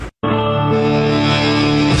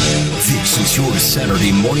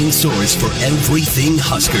Saturday morning source for everything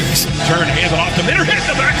Huskers. Turn, hand off the middle, hit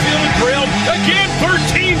the backfield and drilled. Again,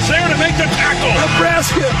 13's there to make the tackle.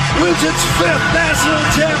 Nebraska wins its 5th national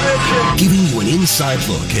championship. Giving you an inside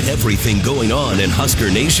look at everything going on in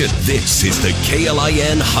Husker Nation. This is the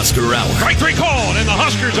KLIN Husker Hour. Strike 3 called, and the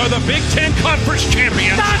Huskers are the Big Ten Conference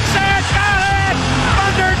champions. Johnson got it!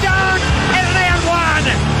 Underdog and land one!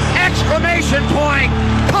 Exclamation point!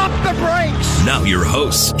 Pump the brakes! Now your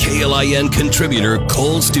hosts, KLIN contributor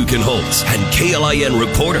Cole Stukenholtz and KLIN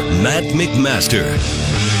reporter Matt McMaster.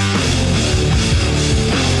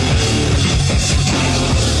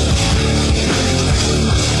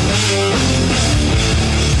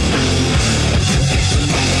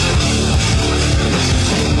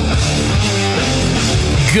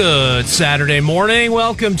 Good Saturday morning.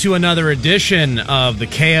 Welcome to another edition of the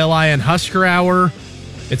KLIN Husker Hour.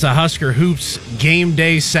 It's a Husker Hoops game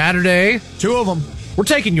day Saturday. 2 of them. We're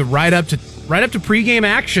taking you right up to pregame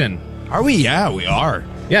action. Are we? Yeah, we are.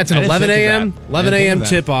 Yeah, it's an 11 a.m.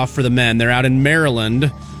 tip-off for the men. They're out in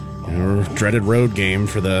Maryland. Dreaded road game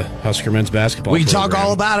for the Husker men's basketball We can program. talk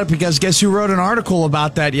all about it because guess who wrote an article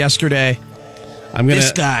about that yesterday?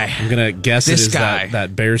 This guy. I'm gonna guess This it is guy.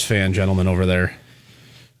 that Bears fan gentleman over there.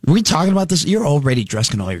 Are we talking about this? You're already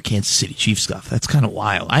dressed in all your Kansas City Chiefs stuff. That's kind of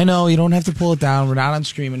wild. I know, you don't have to pull it down. We're not on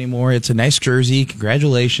stream anymore. It's a nice jersey.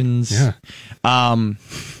 Congratulations. Yeah.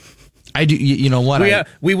 I do. You know what?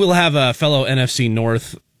 We will have a fellow NFC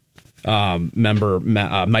North member,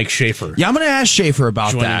 Mike Schaefer. Yeah, I'm going to ask Schaefer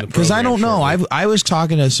about Joining that the because I don't know. program I was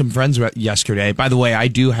talking to some friends yesterday. By the way, I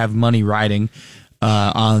do have money riding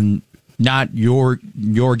on not your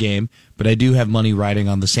game, but I do have money riding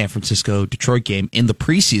on the San Francisco-Detroit game in the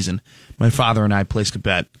preseason. My father and I placed a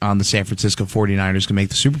bet on the San Francisco 49ers to make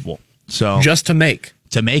the Super Bowl. So Just to make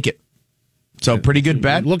it. So pretty good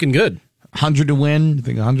bet. Looking good. 100 to win. I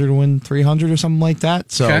think 100 to win 300 or something like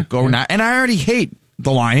that. So Okay. go now. And I already hate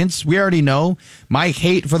the Lions. We already know my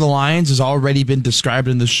hate for the Lions has already been described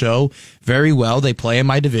in the show very well. They play in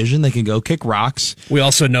my division. They can go kick rocks. We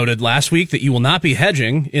also noted last week that you will not be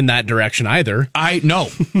hedging in that direction either. No.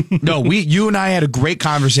 You and I had a great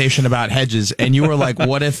conversation about hedges, and you were like,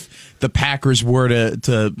 "What if the Packers were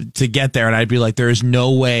to get there?" And I'd be like, "There is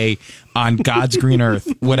no way on God's green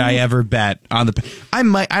earth would I ever bet on the." I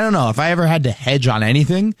don't know if I ever had to hedge on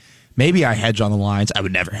anything. Maybe I hedge on the Lions. I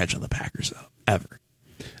would never hedge on the Packers though, ever.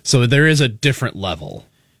 So there is a different level.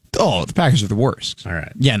 Oh, the Packers are the worst. All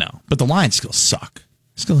right. Yeah, no. But the Lions still suck.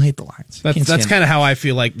 Still hate the Lions. That's kind of how I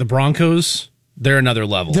feel like the Broncos, they're another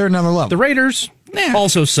level. They're another level. The Raiders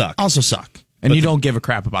also suck. Also suck. And you don't give a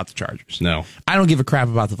crap about the Chargers. No. I don't give a crap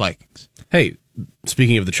about the Vikings. Hey,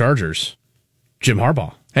 speaking of the Chargers, Jim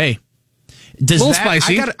Harbaugh. Hey.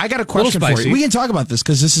 Spicy. I got a question for you. We can talk about this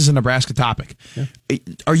because this is a Nebraska topic. Yeah.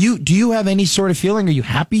 Do you have any sort of feeling? Are you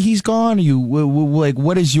happy he's gone? Are you like,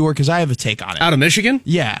 what is your? Because I have a take on it. Out of Michigan?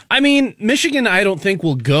 Yeah. I mean, Michigan, I don't think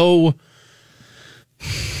will go.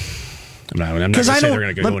 I'm not going to say they're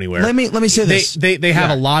going to go anywhere. Let me say this. They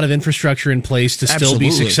have a lot of infrastructure in place to still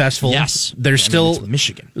be successful. Yes, they're still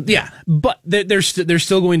Michigan. Yeah, but they're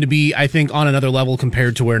still going to be, I think, on another level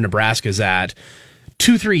compared to where Nebraska's at.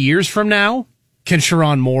 2-3 years from now, can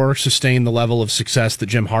Sherrone Moore sustain the level of success that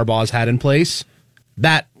Jim Harbaugh's had in place?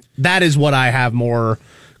 That is what I have more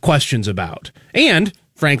questions about. And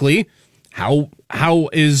frankly, how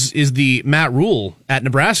is the Matt Rule at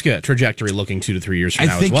Nebraska trajectory looking 2 to 3 years from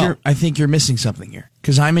now as well? I think you're missing something here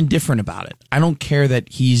because I'm indifferent about it. I don't care that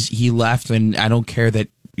he left, and I don't care that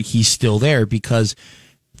he's still there because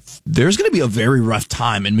there's going to be a very rough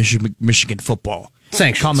time in Michigan football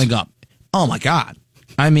coming up. Oh my God!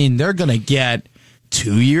 I mean, they're going to get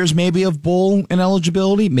 2 years maybe of bowl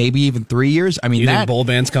ineligibility, maybe even 3 years. I mean, you think bowl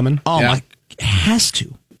ban's coming? Oh yeah. It has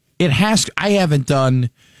to. It has to. I haven't done.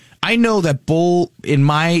 I know that bowl in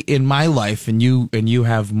my life, and you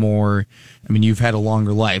have more. I mean, you've had a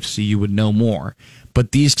longer life, so you would know more.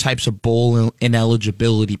 But these types of bowl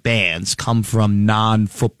ineligibility bans come from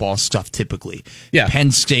non-football stuff typically. Yeah.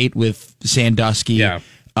 Penn State with Sandusky. Yeah.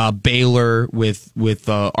 Baylor with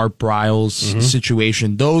Art Briles'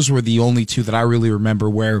 situation. Those were the only two that I really remember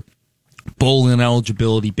where bowl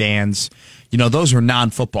ineligibility bans, those were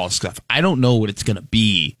non-football stuff. I don't know what it's going to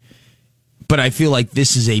be, but I feel like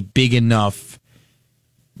this is a big enough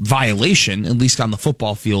violation, at least on the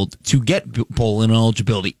football field, to get bowl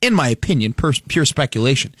ineligibility, in my opinion, pure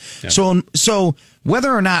speculation. Yeah. So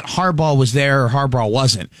whether or not Harbaugh was there or Harbaugh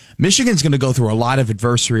wasn't, Michigan's going to go through a lot of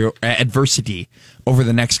adversity over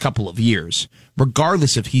the next couple of years,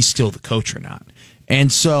 regardless if he's still the coach or not.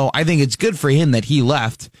 And so I think it's good for him that he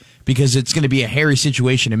left because it's going to be a hairy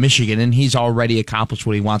situation in Michigan, and he's already accomplished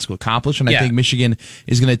what he wants to accomplish. And I think Michigan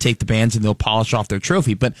is going to take the bands and they'll polish off their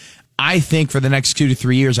trophy. But I think for the next 2 to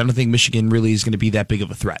 3 years, I don't think Michigan really is going to be that big of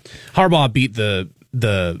a threat. Harbaugh beat the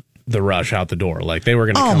Rush out the door. Like, they were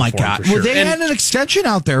going to come for him for sure. Well, they had an extension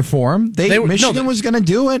out there for him. Michigan was going to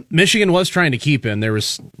do it. Michigan was trying to keep him.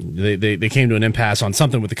 They came to an impasse on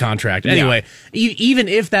something with the contract. Anyway, even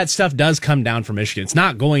if that stuff does come down for Michigan, it's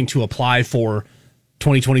not going to apply for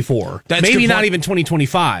 2024. Maybe not even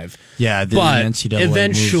 2025. Yeah, but NCAA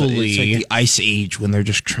eventually, it's like the ice age when they're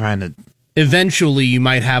just trying to. Eventually, you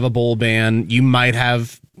might have a bowl ban. You might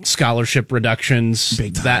have scholarship reductions.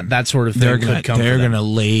 Big time. That sort of thing could come. They're going to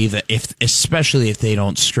lay especially if they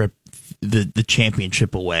don't strip the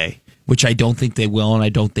championship away, which I don't think they will, and I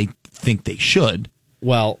don't think they should.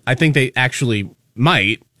 Well, I think they actually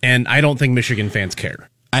might, and I don't think Michigan fans care.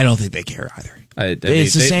 I don't think they care either.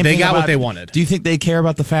 It's the same thing. They got what they wanted. Do you think they care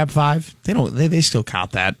about the Fab Five? They don't. They still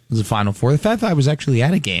count that as a Final Four. The Fab Five was actually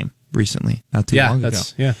at a game recently, not too long ago.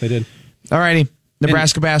 Yeah, they did. Alrighty,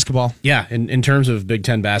 Nebraska basketball. Yeah, in terms of Big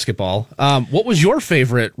Ten basketball, what was your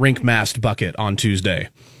favorite Rienk Mast bucket on Tuesday?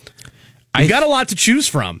 You've got a lot to choose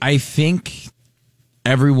from. I think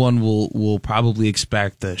everyone will probably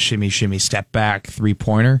expect the shimmy step back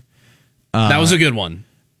 3-pointer. That was a good one.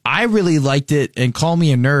 I really liked it, and call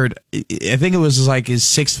me a nerd. I think it was like his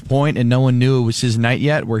 6th point, and no one knew it was his night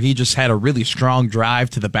yet. Where he just had a really strong drive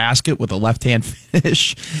to the basket with a left-hand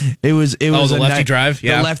finish. It was the lefty drive.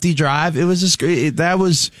 Yeah, the lefty drive. It was just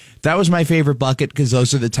that was my favorite bucket because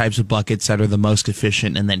those are the types of buckets that are the most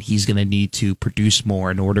efficient, and then he's going to need to produce more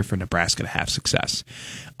in order for Nebraska to have success.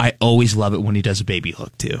 I always love it when he does a baby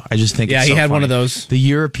hook too. I just think it's so he had funny. one of those. The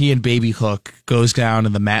European baby hook goes down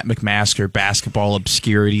in the Matt McMaster basketball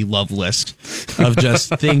obscurity love list of just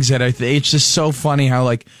things that it's just so funny how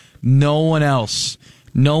like no one else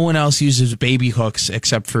uses baby hooks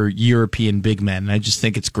except for European big men. And I just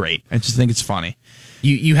think it's great. I just think it's funny.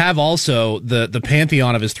 You have also the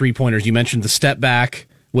pantheon of his 3-pointers. You mentioned the step back,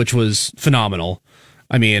 which was phenomenal.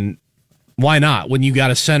 I mean, why not? When you got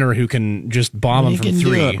a center who can just bomb him from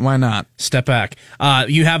 3. Why not? Step back.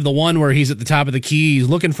 You have the one where he's at the top of the key. He's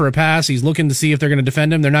looking for a pass. He's looking to see if they're going to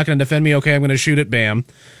defend him. They're not going to defend me. Okay, I'm going to shoot it. Bam.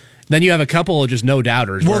 Then you have a couple of just no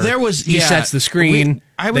doubters. Well, he sets the screen.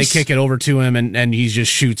 They kick it over to him, and he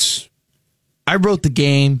just shoots. I wrote the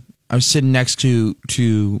game. I was sitting next to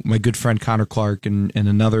my good friend Connor Clark and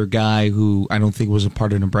another guy who I don't think was a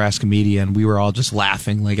part of Nebraska media, and we were all just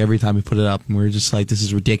laughing like every time we put it up, and we were just like, "This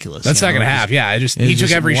is ridiculous." That's not going to happen. Yeah, he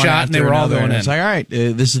took every shot, and they were all going in. It's like, all right,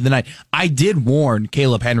 this is the night. I did warn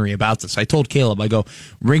Caleb Henry about this. I told Caleb, I go,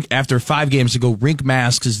 after 5 games, I go, Rienk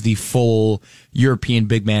Mast is the full European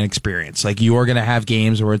big man experience. Like, you're going to have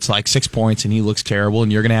games where it's like 6 points and he looks terrible,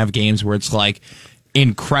 and you're going to have games where it's like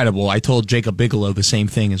incredible. I told Jacob Bigelow the same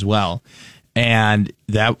thing as well, and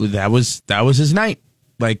that was his night.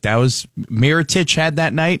 Like, that was Mirotic had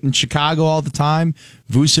that night in Chicago all the time.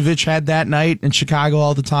 Vucevic had that night in Chicago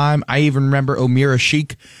all the time. I even remember Omira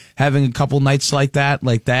Sheik having a couple nights like that.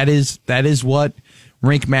 Like, that is what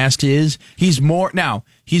Rienk Mast is. He's more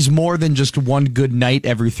than just one good night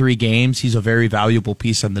every 3 games. He's a very valuable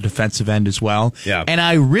piece on the defensive end as well. Yeah. And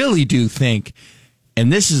I really do think,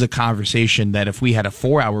 and this is a conversation that if we had a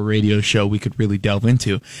 4-hour radio show, we could really delve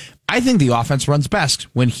into. I think the offense runs best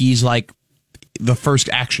when he's like the first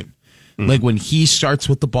action. Like when he starts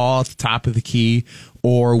with the ball at the top of the key,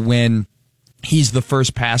 or when he's the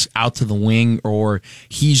first pass out to the wing, or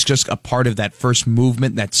he's just a part of that first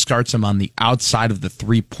movement that starts him on the outside of the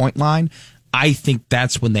 3-point line. I think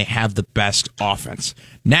that's when they have the best offense.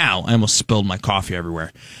 Now, I almost spilled my coffee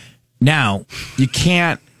everywhere. Now, you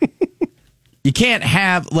can't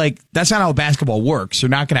have, like, that's not how basketball works. You're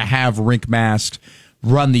not going to have Rienk Mast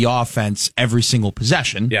run the offense every single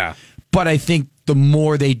possession. Yeah. But I think the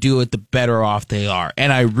more they do it, the better off they are.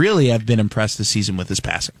 And I really have been impressed this season with his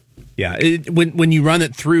passing. Yeah. When you run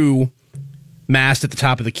it through Mast at the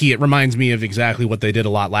top of the key, it reminds me of exactly what they did a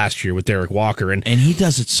lot last year with Derek Walker. And he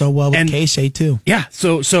does it so well with Casey, too. Yeah.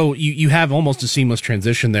 So you have almost a seamless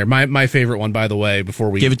transition there. My favorite one, by the way, before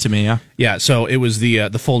we... Give it to me, yeah. Yeah, so it was the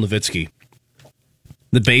full Nowitzki.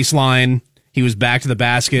 The baseline, he was back to the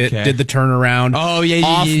basket, did the turnaround. Oh, yeah,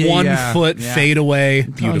 off one foot, fade away.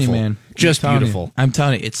 Beautiful. Man. Just beautiful. I'm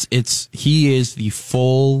telling you, he is the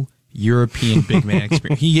full European big man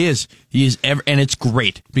experience. He is and it's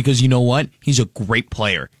great because you know what? He's a great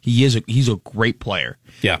player. He's a great player.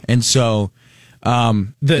 Yeah. And so I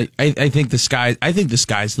think the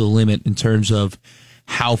sky's the limit in terms of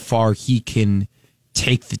how far he can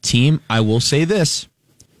take the team. I will say this.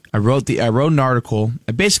 I wrote an article.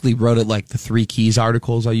 I basically wrote it like the 3 keys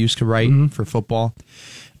articles I used to write for football.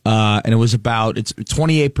 And it was about, it's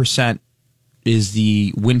 28% is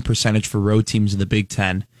the win percentage for road teams in the Big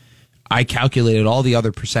Ten. I calculated all the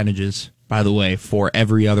other percentages, by the way, for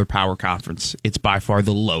every other power conference. It's by far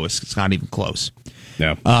the lowest. It's not even close.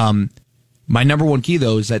 Yeah. My number one key,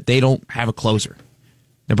 though, is that they don't have a closer.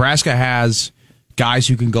 Nebraska has guys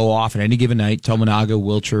who can go off at any given night, Tominaga,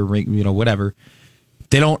 Wilcher, whatever.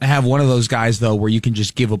 They don't have one of those guys, though, where you can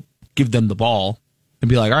just give them the ball and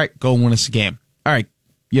be like, all right, go and win us a game. All right,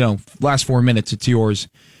 last 4 minutes, it's yours.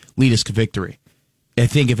 Lead us to victory. I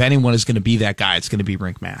think if anyone is going to be that guy, it's going to be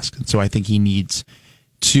Rienk Mast. And so I think he needs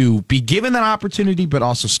to be given that opportunity, but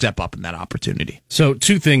also step up in that opportunity. So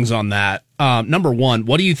 2 things on that. Number one,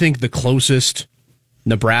 what do you think the closest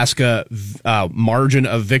Nebraska margin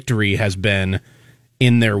of victory has been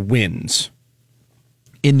in their wins?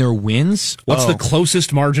 In their wins? What's the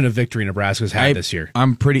closest margin of victory Nebraska's had this year?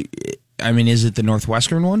 Is it the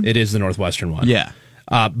Northwestern one? It is the Northwestern one. Yeah.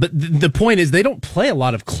 But the point is, they don't play a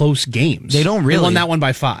lot of close games. They don't really. They won that one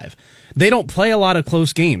by 5. They don't play a lot of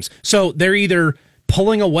close games. So they're either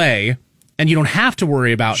pulling away, and you don't have to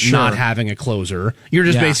worry about not having a closer. You're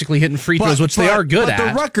just basically hitting free throws, which they are good at. But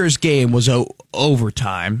the Rutgers game was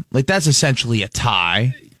overtime. Like, that's essentially a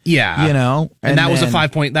tie. Yeah, and that was a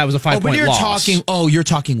 5-point. That was a 5-point loss. You're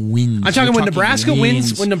talking wins. I'm talking when Nebraska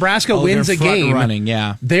wins. When Nebraska wins a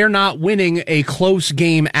game, they're not winning a close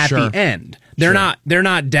game at the end. They're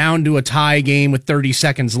not down to a tie game with 30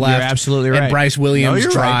 seconds left. You're absolutely right. And Bryce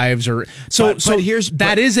Williams drives right.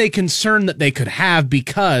 That is a concern that they could have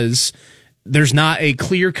because there's not a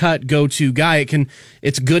clear-cut go-to guy.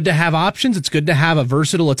 It's good to have options. It's good to have a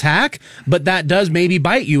versatile attack, but that does maybe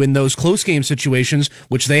bite you in those close game situations,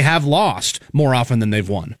 which they have lost more often than they've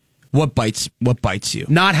won. What bites you?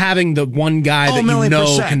 Not having the one guy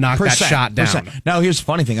that can knock that shot down. Now, here's the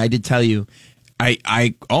funny thing. I did tell you,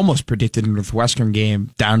 I almost predicted a Northwestern game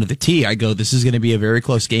down to the T. I go, this is going to be a very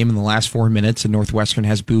close game in the last 4 minutes, and Northwestern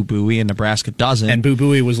has Boo Buie, and Nebraska doesn't. And Boo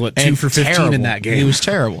Buie was 2 for 15 terrible. in that game. He was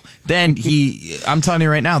terrible. Then I'm telling you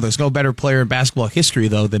right now, there's no better player in basketball history,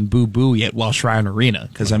 though, than Boo Buie at Welsh Ryan Arena.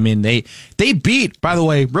 Because, they beat, by the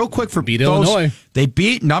way, real quick for beat Illinois. They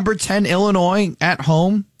beat number 10 Illinois at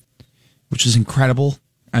home, which is incredible.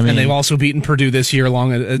 And they've also beaten Purdue this year,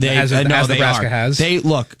 as Nebraska has. They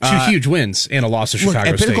look 2 huge wins and a loss to Chicago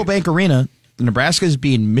State. At Pinnacle Bank Arena, Nebraska is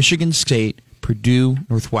beating Michigan State, Purdue,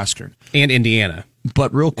 Northwestern, and Indiana.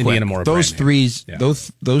 But real quick, Indiana those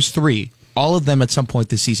three, all of them at some point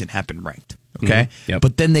this season have been ranked. Okay,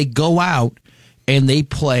 But then they go out and they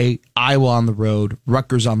play Iowa on the road,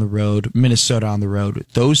 Rutgers on the road, Minnesota on the road.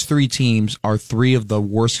 Those 3 teams are 3 of the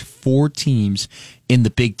worst 4 teams in the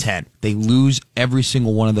Big Ten. They lose every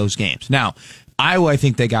single one of those games. Now, Iowa, I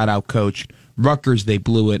think they got outcoached. Rutgers, they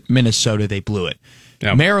blew it. Minnesota, they blew it.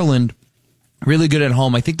 Yep. Maryland, really good at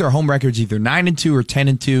home. I think their home record's either 9-2 or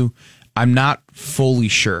 10-2. I'm not fully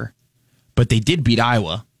sure. But they did beat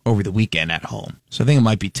Iowa over the weekend at home. So I think it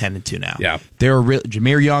might be 10-2 now. Yeah.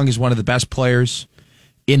 Jameer Young is one of the best players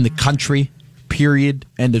in the country, period,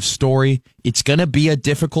 end of story. It's going to be a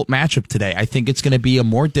difficult matchup today. I think it's going to be a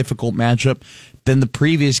more difficult matchup than the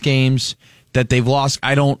previous games that they've lost.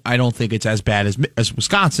 I don't think it's as bad as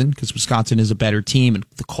Wisconsin, because Wisconsin is a better team, and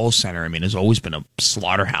the Kohl Center, has always been a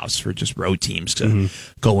slaughterhouse for just road teams to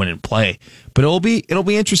go in and play. But it'll be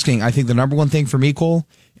interesting. I think the number one thing for me, Cole,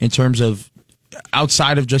 in terms of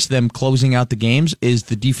outside of just them closing out the games, is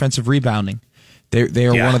the defensive rebounding. They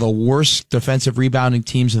are one of the worst defensive rebounding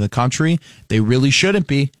teams in the country. They really shouldn't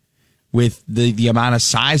be, with the amount of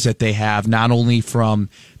size that they have, not only from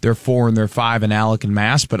their 4 and their 5 and Alec and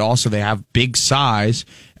Mast, but also they have big size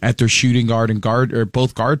at their shooting guard and guard, or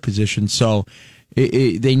both guard positions. So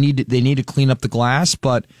they need to clean up the glass.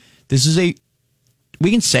 But this is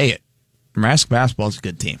we can say it, Nebraska basketball is a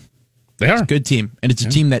good team. It's a good team, and it's a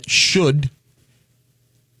team that should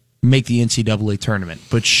make the NCAA tournament.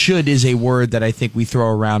 But should is a word that I think we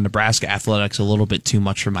throw around Nebraska athletics a little bit too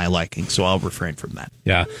much for my liking, so I'll refrain from that.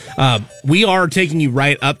 Yeah. We are taking you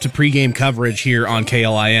right up to pregame coverage here on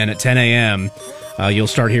KLIN at 10 a.m. You'll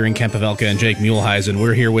start hearing Ken Pavelka and Jake Muehlheisen.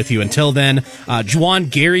 We're here with you. Until then,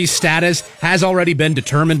 Juwan Gary's status has already been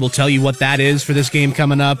determined. We'll tell you what that is for this game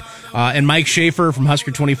coming up. And Mike Schaefer from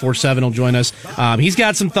Husker 24/7 will join us. He's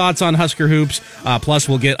got some thoughts on Husker hoops. Plus,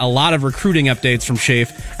 we'll get a lot of recruiting updates from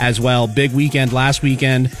Schaefer as well. Big weekend last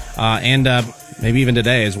weekend, and maybe even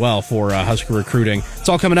today as well for Husker recruiting. It's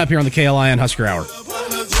all coming up here on the KLIN Husker Hour.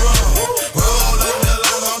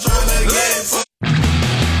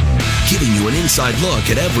 Giving you an inside look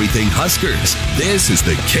at everything Huskers. This is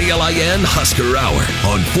the KLIN Husker Hour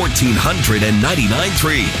on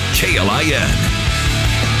 1499.3 KLIN.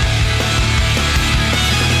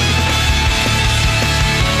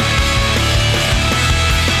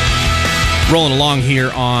 Rolling along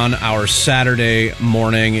here on our Saturday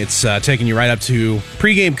morning. It's taking you right up to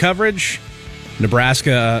pregame coverage.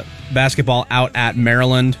 Nebraska basketball out at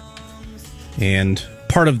Maryland. And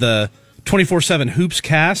part of the 24/7 Hoops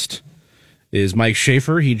cast is Mike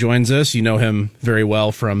Schaefer. He joins us. You know him very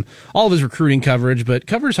well from all of his recruiting coverage, but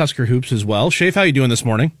covers Husker Hoops as well. Schaefer, how you doing this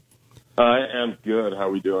morning? I am good. How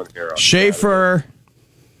are we doing here? Schaefer.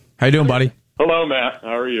 How you doing, buddy? Hello, Matt.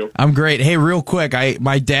 How are you? I'm great. Hey, real quick,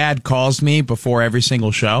 my dad calls me before every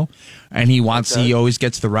single show, and he always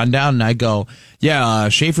gets the rundown, and I go, yeah,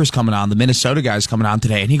 Schaefer's coming on, the Minnesota guy's coming on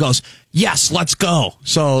today, and he goes, yes, let's go.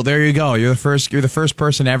 So there you go. You're the first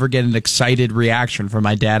person to ever get an excited reaction from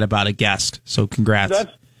my dad about a guest. So congrats.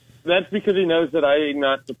 That's because he knows that I'm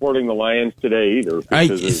not supporting the Lions today either.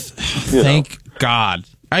 Thank God.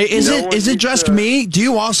 Is it just me? Do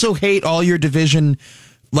you also hate all your division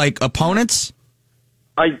opponents?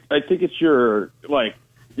 I think it's you're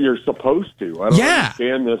supposed to. I don't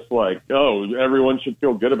understand this, everyone should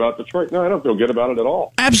feel good about Detroit. No, I don't feel good about it at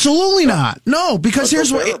all. Absolutely not. No, because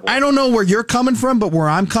here's what, I don't know where you're coming from, but where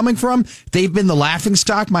I'm coming from, they've been the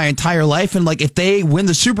laughingstock my entire life, and if they win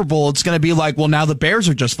the Super Bowl, it's going to be now the Bears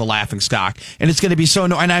are just the laughingstock, and it's going to be so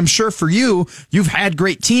annoying. And I'm sure for you've had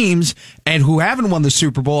great teams and who haven't won the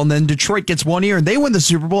Super Bowl, and then Detroit gets 1 year and they win the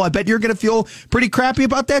Super Bowl. I bet you're going to feel pretty crappy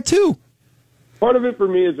about that too. Part of it for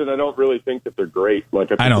me is that I don't really think that they're great.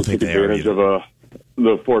 I don't think they advantage of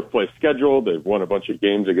the fourth place schedule. They've won a bunch of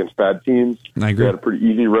games against bad teams. I agree. They had a pretty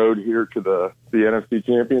easy road here to the NFC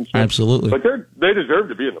Championship. Absolutely. They deserve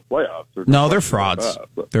to be in the playoffs. No, they're frauds.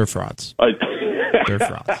 They're frauds. They're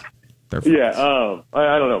frauds. They're frauds. Yeah,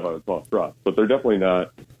 I don't know if I would call them frauds, but they're definitely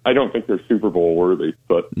not. I don't think they're Super Bowl worthy.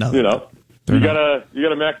 But no, you gotta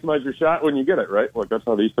maximize your shot when you get it, right? That's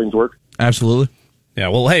how these things work. Absolutely. Yeah,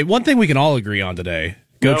 well, hey, one thing we can all agree on today.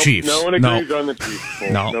 Go Chiefs. No one agrees on the Chiefs.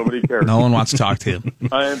 No. Nobody cares. No one wants to talk to him.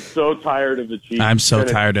 I am so tired of the Chiefs. I'm so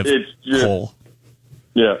tired of Cole.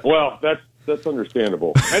 Yeah, well, that's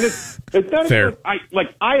understandable. And it's not fair.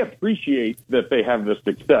 I appreciate that they have this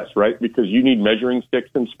success, right? Because you need measuring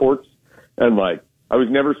sticks in sports. And I was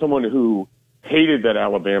never someone who hated that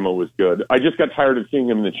Alabama was good. I just got tired of seeing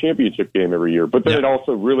them in the championship game every year. But then it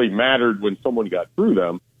also really mattered when someone got through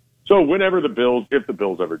them. So whenever if the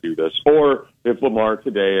Bills ever do this, or if Lamar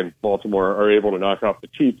today and Baltimore are able to knock off the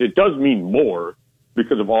Chiefs, it does mean more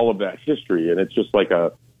because of all of that history, and it's just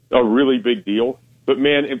a really big deal. But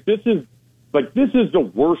man, if this is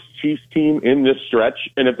the worst Chiefs team in this stretch,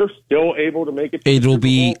 and if they're still able to make it, it'll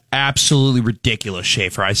be absolutely ridiculous,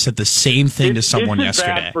 Schaefer. I said the same thing to someone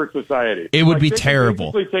yesterday. Bad for society. It would be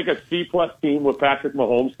terrible. Basically, take a C+ team with Patrick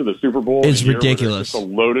Mahomes to the Super Bowl. It's ridiculous. It's a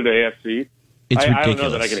loaded AFC. It's ridiculous. I don't know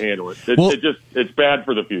that I can handle it. It's bad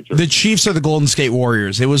for the future. The Chiefs are the Golden State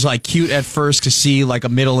Warriors. It was cute at first to see a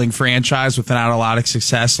middling franchise without a lot of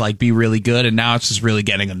success be really good, and now it's just really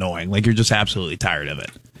getting annoying. You're just absolutely tired of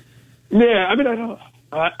it. Yeah, I mean,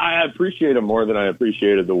 I appreciate them more than I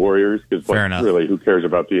appreciated the Warriors because really, who cares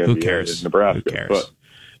about the NBA? Who cares? Nebraska. Who cares?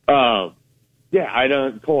 But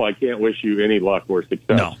Cole, I can't wish you any luck or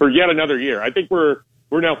success for yet another year. I think we're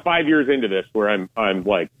now 5 years into this where I'm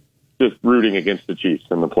just rooting against the Chiefs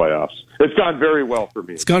in the playoffs. It's gone very well for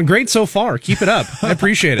me. It's gone great so far. Keep it up. I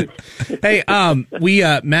appreciate it. Hey,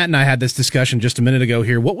 Matt and I had this discussion just a minute ago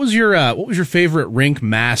here. What was your favorite Rienk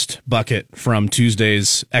Mast bucket from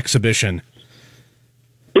Tuesday's exhibition?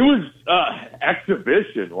 It was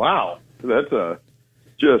exhibition. Wow, that's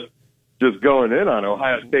just going in on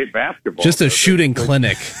Ohio State basketball. Just a shooting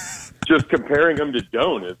clinic. Just comparing them to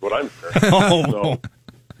Doan is what I'm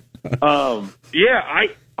saying.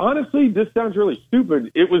 Honestly, this sounds really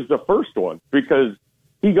stupid. It was the first one because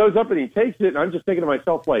he goes up and he takes it, and I'm just thinking to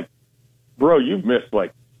myself, bro, you've missed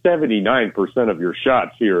 79% of your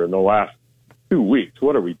shots here in the last 2 weeks.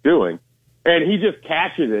 What are we doing? And he just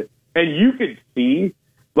catches it, and you could see,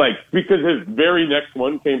 because his very next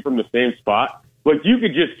one came from the same spot, you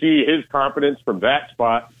could just see his confidence from that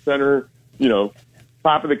spot, center,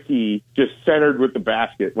 top of the key, just centered with the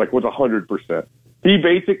basket, was 100%. He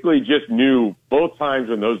basically just knew both times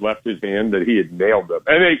when those left his hand that he had nailed them.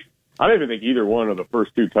 And I don't even think either one of the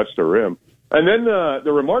first two touched the rim. And then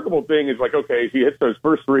the remarkable thing is okay, he hits those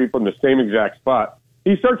first three from the same exact spot.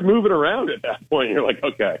 He starts moving around at that point. You're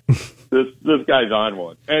okay, this guy's on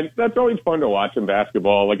one. And that's always fun to watch in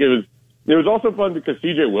basketball. It was also fun because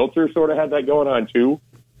CJ Wilter sort of had that going on too.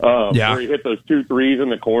 Where he hit those 2 threes in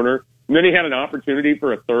the corner. And then he had an opportunity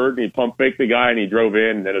for a third, and he pump faked the guy, and he drove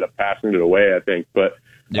in and ended up passing it away, I think. But,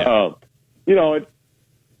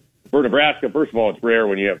 for Nebraska, first of all, it's rare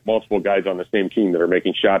when you have multiple guys on the same team that are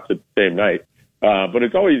making shots at the same night. But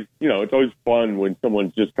it's always fun when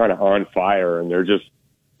someone's just kind of on fire and they're just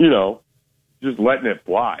letting it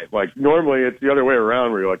fly. Like normally it's the other way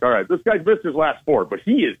around where you're like, all right, this guy's missed his last 4, but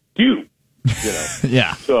he is due.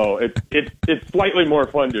 Yeah. So it's slightly more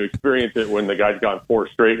fun to experience it when the guy's gone 4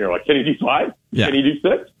 straight and you're like, can he do 5? Yeah. Can he do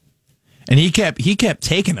 6? And he kept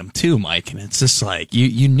taking them too, Mike. And it's just like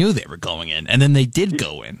you knew they were going in, and then they did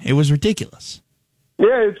go in. It was ridiculous.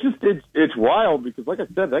 Yeah, it's wild because, like I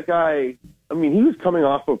said, that guy. I mean, he was coming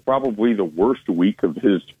off of probably the worst week of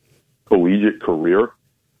his collegiate career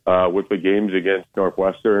with the games against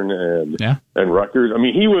Northwestern and Rutgers. I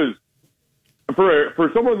mean, he was for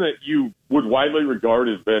someone that you would widely regard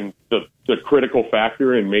as been the critical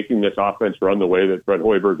factor in making this offense run the way that Fred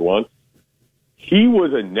Hoiberg wants. He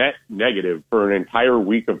was a net negative for an entire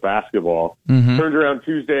week of basketball. Mm-hmm. Turns around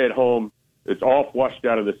Tuesday at home. It's all flushed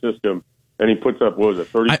out of the system, and he puts up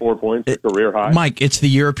 34 points, career high. Mike, it's the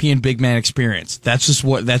European big man experience. That's just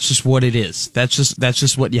what it is. That's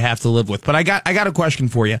just what you have to live with. But I got a question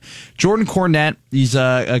for you. Jordan Cornette, he's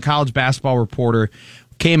a college basketball reporter,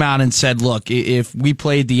 came out and said, look, if we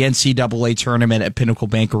played the NCAA tournament at Pinnacle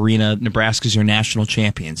Bank Arena, Nebraska's your national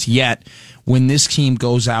champions. Yet, when this team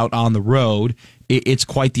goes out on the road, it's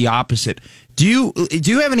quite the opposite. Do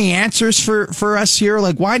you have any answers for us here?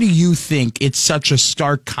 Like, why do you think it's such a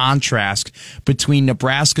stark contrast between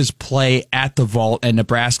Nebraska's play at the Vault and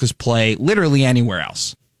Nebraska's play literally anywhere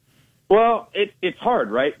else? Well, it's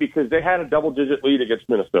hard, right? Because they had a double-digit lead against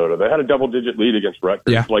Minnesota. They had a double-digit lead against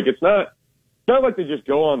Rutgers. Yeah. Like, it's not like they just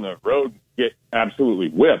go on the road and get absolutely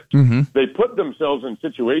whipped. Mm-hmm. They put themselves in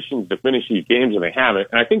situations to finish these games, and they haven't.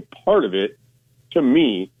 And I think part of it, to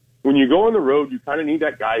me, when you go on the road, you kind of need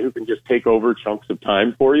that guy who can just take over chunks of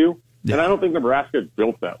time for you. Yeah. And I don't think Nebraska is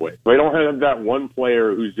built that way. They don't have that one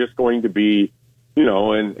player who's just going to be, in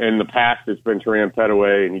the past it's been Taran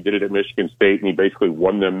Petaway, and he did it at Michigan State, and he basically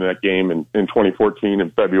won them that game in 2014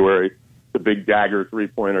 in February, the big dagger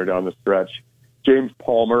three-pointer down the stretch. James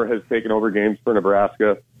Palmer has taken over games for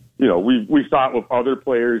Nebraska. We saw it with other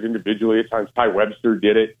players individually. At times, Ty Webster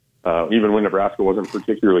did it, even when Nebraska wasn't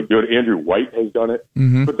particularly good. Andrew White has done it.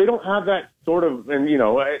 Mm-hmm. But they don't have that sort of, and,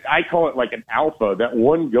 I call it like an alpha, that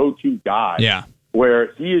one go-to guy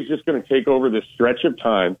where he is just going to take over this stretch of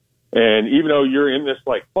time. And even though you're in this,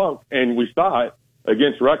 like, funk, and we saw it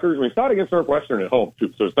against Rutgers, we saw it against Northwestern at home,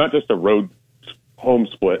 too. So it's not just a road home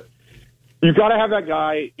split. You've got to have that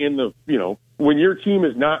guy in the, when your team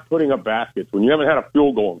is not putting up baskets, when you haven't had a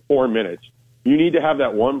field goal in 4 minutes, you need to have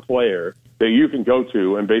that one player that you can go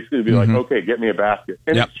to and basically be like, okay, get me a basket.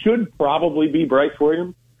 And it should probably be Bryce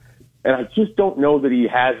Williams. And I just don't know that he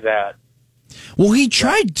has that. Well, he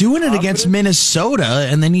tried doing it against Minnesota,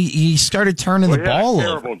 and then he started turning the ball over.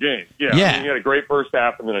 Terrible game. Yeah. I mean, he had a great first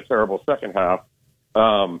half and then a terrible second half.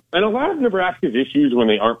 And a lot of Nebraska's issues when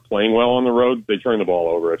they aren't playing well on the road, they turn the ball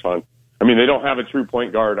over a ton. I mean, they don't have a true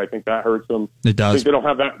point guard. I think that hurts them. It does. I think they don't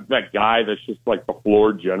have that guy that's just like the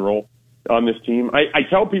floor general on this team. I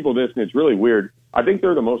tell people this, and it's really weird. I think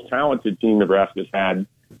they're the most talented team Nebraska's had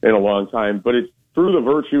in a long time, but it's through the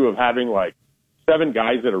virtue of having like 7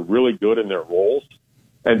 guys that are really good in their roles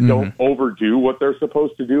and don't overdo what they're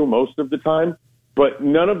supposed to do most of the time. But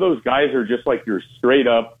none of those guys are just like your straight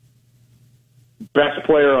up best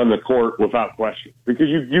player on the court without question. Because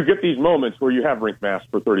you get these moments where you have Rienk Mast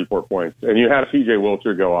for 34 points and you had C.J.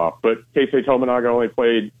 Wilcher go off, but Keisei Tominaga only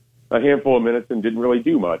played a handful of minutes and didn't really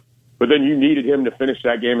do much. But then you needed him to finish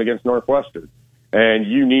that game against Northwestern.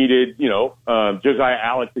 And you needed, Josiah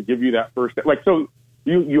Alec to give you that first. Like, so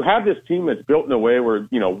you have this team that's built in a way where,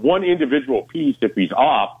 one individual piece, if he's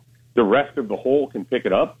off, the rest of the whole can pick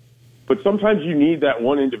it up. But sometimes you need that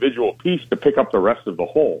one individual piece to pick up the rest of the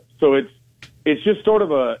whole. So it's just sort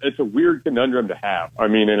of it's a weird conundrum to have. I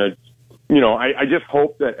mean, and I just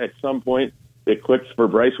hope that at some point it clicks for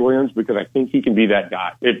Bryce Williams, because I think he can be that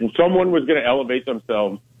guy. If someone was going to elevate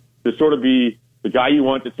themselves to sort of be the guy you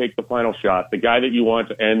want to take the final shot, the guy that you want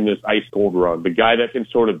to end this ice cold run, the guy that can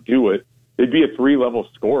sort of do it, it'd be a 3-level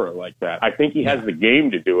scorer like that. I think he has the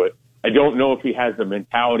game to do it. I don't know if he has the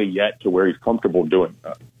mentality yet to where he's comfortable doing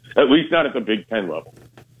that. At least not at the Big Ten level.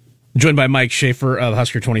 Joined by Mike Schaefer of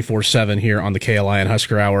Husker 24/7 here on the KLIN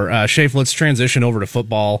Husker Hour. Schaefer, let's transition over to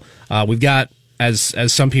football. We've got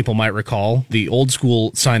as some people might recall, the old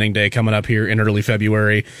school signing day coming up here in early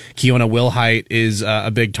February. Keona Wilhite is a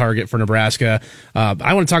big target for Nebraska.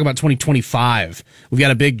 I want to talk about 2025. We've got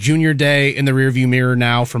a big junior day in the rearview mirror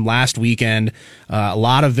now from last weekend. A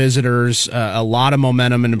lot of visitors, a lot of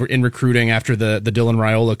momentum in recruiting after the Dylan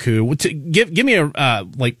Raiola coup. Give me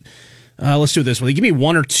let's do it this way. Give me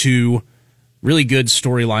one or two really good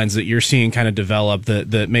storylines that you're seeing kind of develop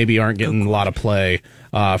that maybe aren't getting a lot of play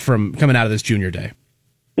from coming out of this junior day.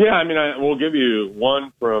 Yeah, I mean, we'll give you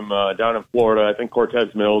one from down in Florida. I think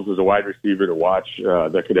Cortez Mills is a wide receiver to watch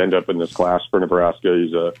that could end up in this class for Nebraska.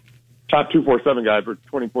 He's a top 247 guy for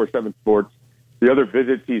 24/7 Sports. The other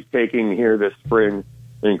visits he's taking here this spring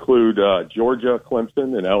include Georgia,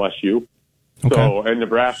 Clemson, and LSU. Okay. So, and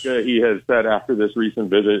Nebraska, he has said after this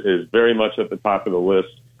recent visit, is very much at the top of the list.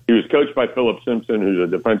 He was coached by Philip Simpson, who's a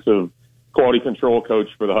defensive quality control coach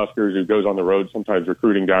for the Huskers who goes on the road, sometimes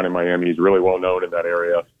recruiting down in Miami. He's really well known in that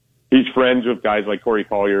area. He's friends with guys like Corey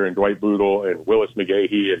Collier and Dwight Boodle and Willis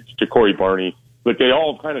McGahee and Ja'Cory Barney. But they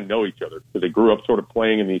all kind of know each other because they grew up sort of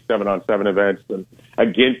playing in these 7-on-7 events and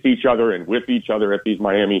against each other and with each other at these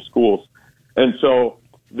Miami schools. And so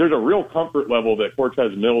there's a real comfort level that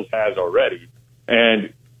Cortez Mills has already.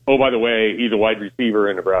 And, oh, by the way, he's a wide receiver,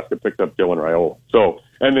 and Nebraska picked up Dylan Raiola. So,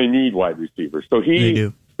 and they need wide receivers. So he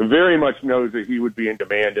very much knows that he would be in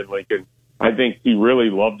demand in Lincoln. I think he really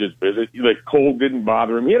loved his visit. Like, cold didn't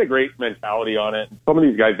bother him. He had a great mentality on it. Some of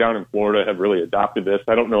these guys down in Florida have really adopted this.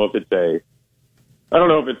 I don't know if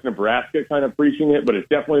it's Nebraska kind of preaching it, but it's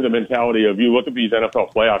definitely the mentality of you look at these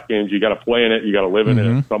NFL playoff games, you got to play in it, you got to live in it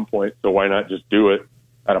at some point. So why not just do it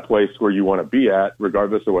at a place where you want to be at,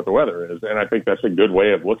 regardless of what the weather is? And I think that's a good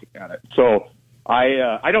way of looking at it. So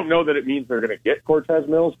I don't know that it means they're going to get Cortez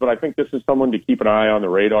Mills, but I think this is someone to keep an eye on the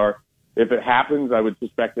radar. If it happens, I would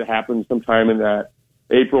suspect it happens sometime in that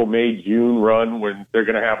April, May, June run when they're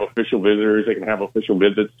going to have official visitors. They can have official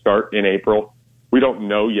visits start in April. We don't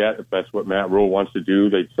know yet if that's what Matt Rule wants to do.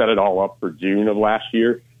 They set it all up for June of last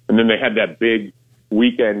year, and then they had that big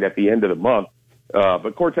weekend at the end of the month.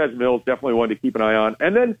 But Cortez Mills definitely one to keep an eye on.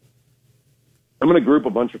 And then I'm going to group a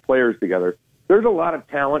bunch of players together. There's a lot of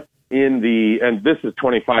talent and this is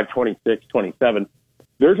 25, 26, 27.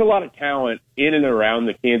 There's a lot of talent in and around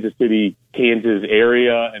the Kansas City, Kansas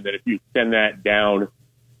area, and that if you extend that down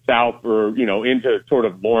south or, into sort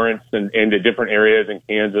of Lawrence and into different areas in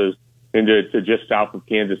Kansas, into just south of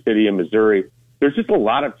Kansas City and Missouri, there's just a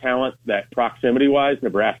lot of talent that proximity-wise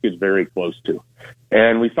Nebraska is very close to.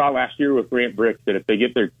 And we saw last year with Grant Bricks that if they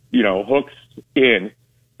get their, hooks in,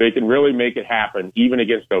 they can really make it happen, even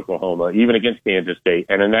against Oklahoma, even against Kansas State,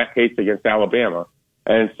 and in that case against Alabama.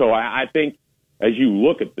 And so I think as you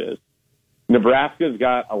look at this, Nebraska's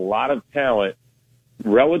got a lot of talent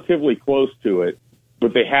relatively close to it,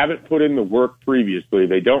 but they haven't put in the work previously.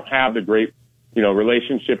 They don't have the great,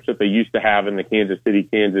 relationships that they used to have in the Kansas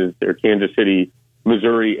City,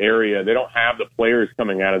 Missouri area. They don't have the players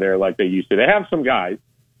coming out of there like they used to. They have some guys.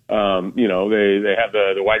 They have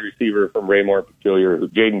the wide receiver from Raymore Peculiar,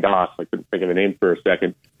 Jaden Doss. I couldn't think of the name for a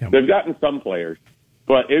second. Yeah. They've gotten some players,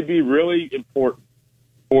 but it'd be really important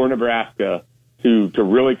for Nebraska to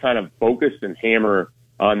really kind of focus and hammer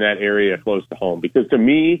on that area close to home. Because to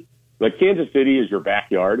me, like Kansas City is your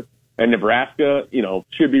backyard, and Nebraska,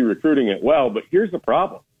 should be recruiting it well. But here's the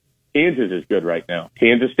problem. Kansas is good right now.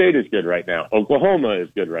 Kansas State is good right now. Oklahoma is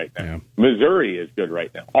good right now. Yeah. Missouri is good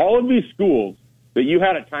right now. All of these schools that you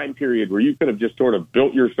had a time period where you could have just sort of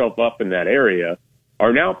built yourself up in that area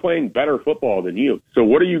are now playing better football than you. So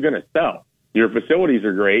what are you going to sell? Your facilities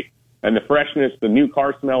are great, and the freshness, the new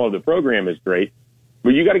car smell of the program is great.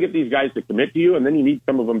 But you got to get these guys to commit to you, and then you need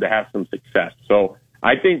some of them to have some success. So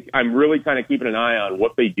I think I'm really kind of keeping an eye on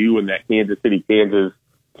what they do in that Kansas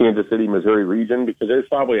City, Missouri region, because there's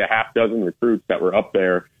probably a half dozen recruits that were up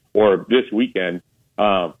there or this weekend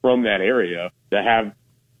from that area that have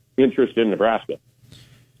interest in Nebraska.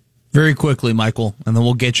 Very quickly, Michael, and then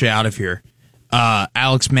we'll get you out of here.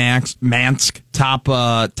 Alex Mansk,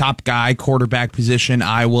 top guy, quarterback position,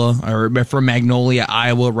 Iowa, or from Magnolia,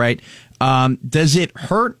 Iowa, right? Does it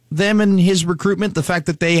hurt them in his recruitment, the fact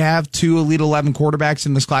that they have two Elite 11 quarterbacks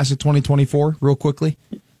in this class of 2024, real quickly?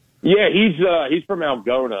 Yeah, he's from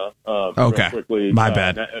Algona. Okay, quickly. My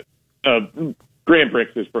bad. Grant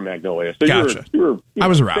Bricks is from Magnolia. So gotcha. you were I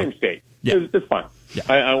was around. Same state. Yeah. It's fine. Yeah.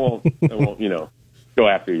 I won't, go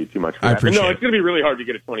after you too much for that. Appreciate it. It's going to be really hard to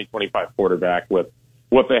get a 2025 quarterback with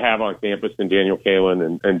what they have on campus and Daniel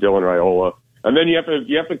Kalin and Dylan Raiola. And then you have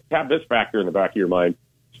to have this factor in the back of your mind.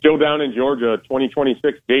 Still down in Georgia,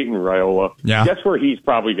 2026 Dayton Raiola. Yeah. Guess where he's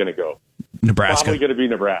probably going to go? Nebraska. Probably going to be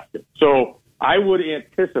Nebraska. So I would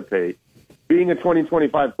anticipate being a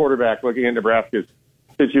 2025 quarterback, looking at Nebraska's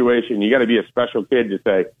situation, you got to be a special kid to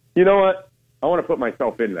say, you know what, I want to put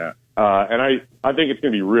myself in that. And I think it's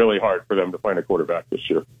going to be really hard for them to find a quarterback this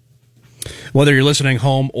year. Whether you're listening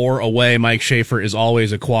home or away, Mike Schaefer is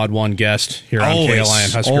always a Quad 1 guest here on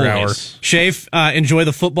KLIN Husker Hour. Schaefer, enjoy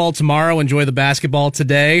the football tomorrow, enjoy the basketball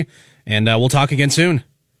today, and we'll talk again soon.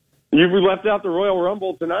 You left out the Royal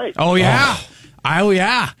Rumble tonight. Oh, yeah. Oh,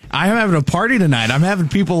 yeah. I'm having a party tonight. I'm having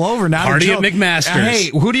people over now. Party at McMaster's. Hey,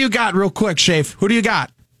 who do you got real quick, Schaefer? Who do you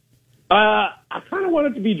got? I kind of want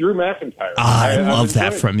it to be Drew McIntyre. I love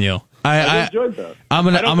that from you. I enjoyed that. I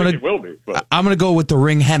don't think it will be. But. I'm gonna go with the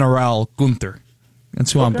ring general Gunther.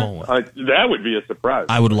 That's who I'm going with. That would be a surprise.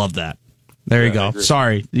 I would love that. There you go.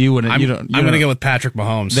 Sorry, you wouldn't. I'm going to go with Patrick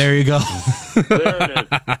Mahomes. There you go. There it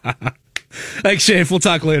is. Thanks, Schaefer. We'll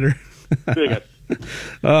talk later. See you guys.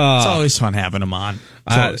 It's always fun having him on.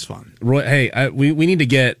 It's always fun. Roy, hey, we need to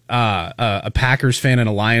get a Packers fan and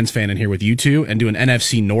a Lions fan in here with you two and do an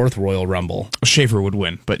NFC North Royal Rumble. Schaefer would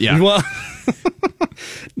win, but yeah. Well,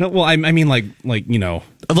 no, well, I mean, like you know,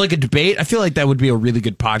 like a debate. I feel like that would be a really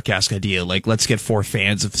good podcast idea. Like, let's get 4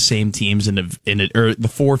 fans of the same teams or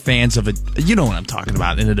the 4 fans of a. You know what I'm talking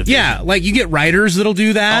about in a division. Yeah, like you get writers that'll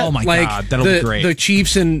do that. Oh my god, that'll be great. The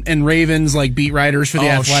Chiefs and Ravens like beat writers for the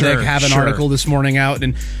Athletic have an article this morning out,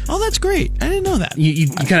 and that's great. I didn't know that. You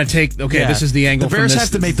kind of take this is the angle. The Bears from this,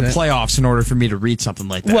 have to make the playoffs in order for me to read something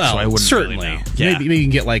like that. Well, so I wouldn't certainly. Really know. Maybe you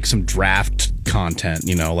can get like some draft content.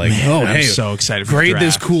 You know, like I'm so excited for grade the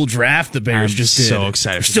this draft. cool draft the Bears just did. So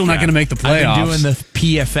excited. They're still not going to make the playoffs. I've been doing the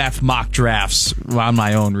PFF mock drafts on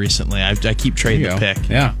my own recently. I keep trading the pick.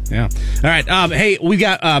 Yeah. All right. Hey, we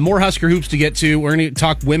got more Husker hoops to get to. We're going to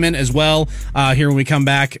talk women as well here when we come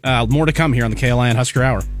back. More to come here on the KLIN Husker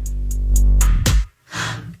Hour.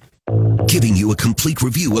 Giving you a complete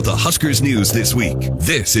review of the Huskers news this week.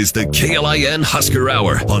 This is the KLIN Husker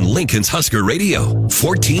Hour on Lincoln's Husker Radio,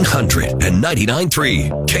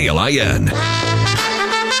 1499.3 KLIN.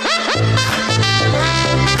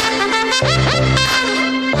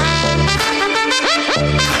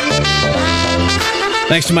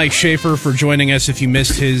 Thanks to Mike Schaefer for joining us. If you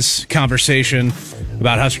missed his conversation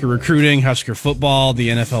about Husker recruiting, Husker football, the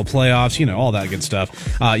NFL playoffs, you know, all that good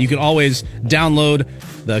stuff. You can always download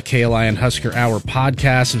the KLIN Husker Hour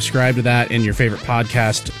podcast, subscribe to that in your favorite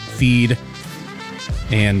podcast feed,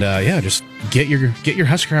 and just get your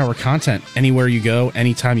Husker Hour content anywhere you go,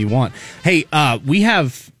 anytime you want. Hey, we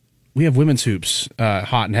have women's hoops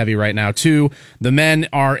hot and heavy right now too. The men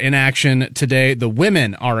are in action today. The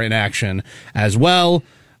women are in action as well.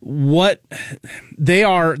 What they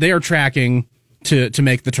are tracking to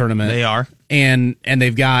make the tournament. They are, and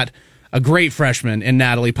they've got a great freshman in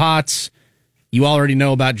Natalie Potts. You already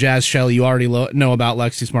know about Jazz Shelley. You already know about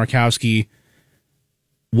Lexi Smarkowski.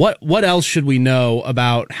 What else should we know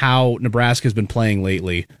about how Nebraska's been playing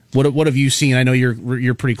lately? What have you seen? I know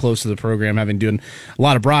you're pretty close to the program, having doing a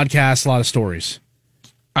lot of broadcasts, a lot of stories.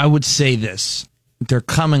 I would say this: they're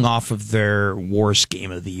coming off of their worst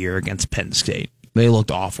game of the year against Penn State. They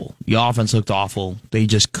looked awful. The offense looked awful. They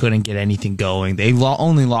just couldn't get anything going. They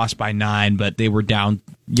only lost by 9, but they were down,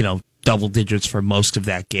 double digits for most of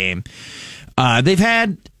that game. They've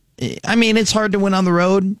had, it's hard to win on the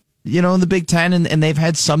road, in the Big Ten, and they've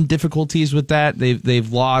had some difficulties with that.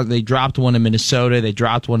 They've lost. They dropped one in Minnesota. They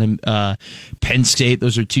dropped one in Penn State.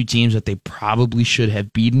 Those are 2 teams that they probably should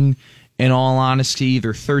have beaten. In all honesty,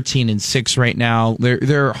 they're 13-6 right now.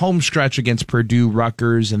 They're home stretch against Purdue,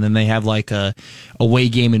 Rutgers, and then they have like a away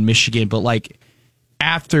game in Michigan. But like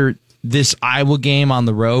after this Iowa game on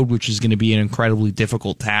the road, which is going to be an incredibly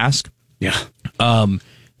difficult task,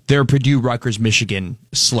 their Purdue, Rutgers, Michigan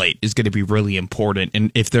slate is going to be really important,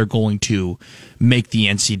 and if they're going to make the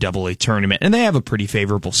NCAA tournament, and they have a pretty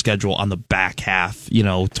favorable schedule on the back half,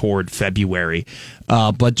 toward February.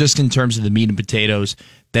 But just in terms of the meat and potatoes,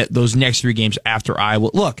 that those next 3 games after Iowa,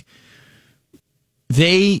 look,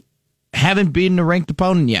 they haven't beaten a ranked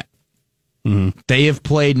opponent yet. Mm-hmm. They have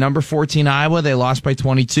played number 14 Iowa. They lost by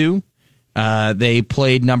 22. They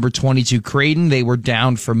played number 22 Creighton. They were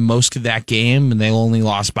down for most of that game, and they only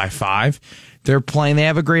lost by 5. They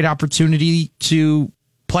have a great opportunity to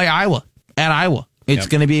play Iowa at Iowa. It's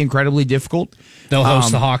going to be incredibly difficult. They'll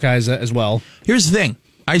host the Hawkeyes as well. Here's the thing.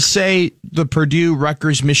 I say the Purdue,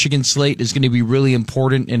 Rutgers, Michigan slate is going to be really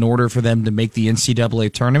important in order for them to make the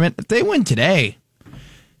NCAA tournament. If they win today,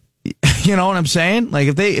 you know what I'm saying? Like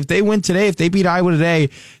if they win today, if they beat Iowa today,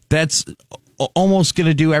 that's almost going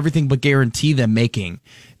to do everything but guarantee them making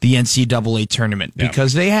the NCAA tournament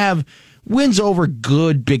because they have wins over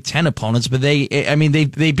good Big Ten opponents, but they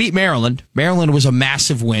beat Maryland. Maryland was a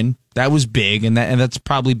massive win. That was big, and that's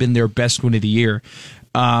probably been their best win of the year.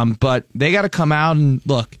 But they got to come out and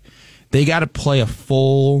look. They got to play a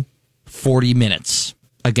full 40 minutes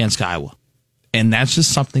against Iowa. And that's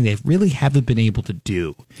just something they really haven't been able to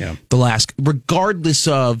do the last, regardless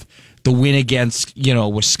of the win against,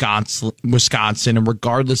 Wisconsin, and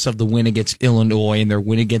regardless of the win against Illinois and their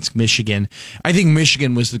win against Michigan. I think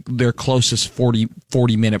Michigan was their closest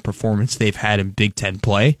 40-minute performance they've had in Big Ten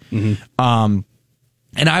play. Mm-hmm.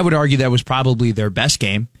 And I would argue that was probably their best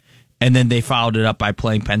game. And then they followed it up by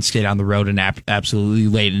playing Penn State on the road and absolutely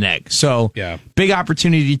laid an egg. So, big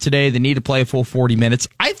opportunity today. They need to play a full 40 minutes.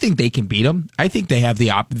 I think they can beat them. I think they have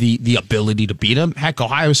the ability to beat them. Heck,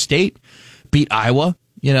 Ohio State beat Iowa,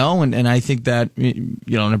 and I think that,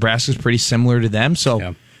 Nebraska's pretty similar to them.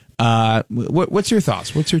 So, what's your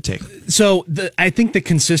thoughts? What's your take? So, I think the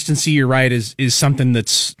consistency, you're right, is something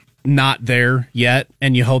that's not there yet.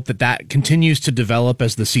 And you hope that continues to develop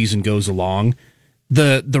as the season goes along.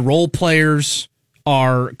 The role players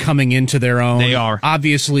are coming into their own. They are.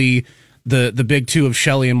 Obviously, the big two of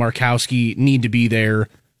Shelley and Markowski need to be there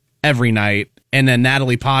every night. And then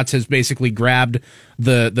Natalie Potts has basically grabbed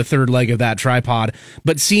the third leg of that tripod.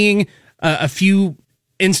 But seeing a few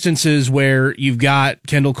instances where you've got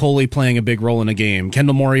Kendall Coley playing a big role in a game.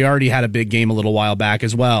 Kendall Moriarty had a big game a little while back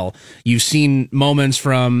as well. You've seen moments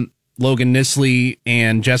from Logan Nisley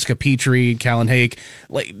and Jessica Petrie, Callan Hake.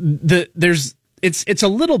 It's a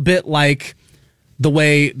little bit like the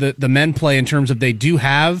way the men play in terms of they do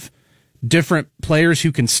have different players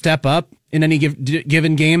who can step up in any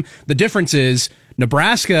given game. The difference is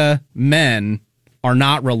Nebraska men are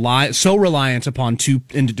not so reliant upon two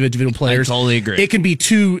individual players. I totally agree. It can be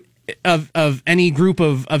two of any group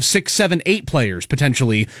of 6, 7, 8 players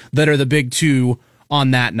potentially that are the big two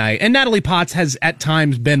on that night. And Natalie Potts has at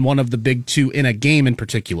times been one of the big two in a game in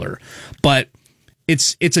particular. But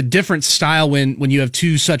it's a different style when you have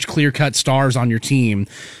two such clear-cut stars on your team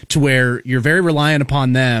to where you're very reliant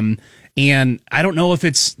upon them. And I don't know if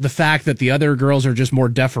it's the fact that the other girls are just more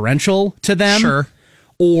deferential to them. Sure.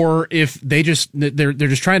 Or if they're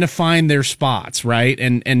just trying to find their spots, right?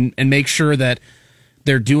 And make sure that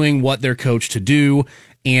they're doing what they're coached to do,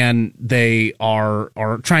 and they are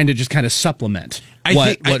trying to just kind of supplement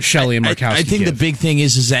what Shelley and Markowski I think give. the big thing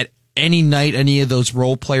is that any night, any of those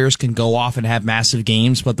role players can go off and have massive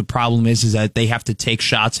games, but the problem is that they have to take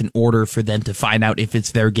shots in order for them to find out if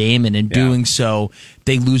it's their game, and in doing so,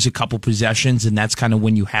 they lose a couple possessions, and that's kind of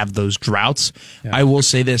when you have those droughts. Yeah. I will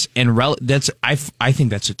say this, and I think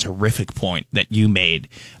that's a terrific point that you made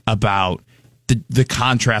about the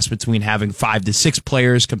contrast between having 5 to 6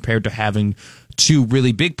 players compared to having 2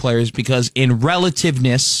 really big players, because in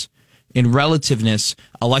relativeness,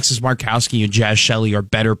 Alexis Markowski and Jazz Shelley are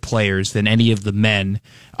better players than any of the men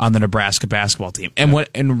on the Nebraska basketball team. And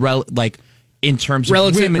in terms of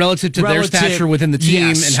relative to their stature within the team,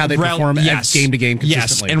 and how they perform game to game consistently.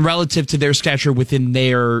 Yes, and relative to their stature within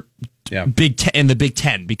their Big Ten, in the Big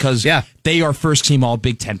Ten, because they are first team all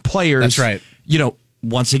Big Ten players. That's right.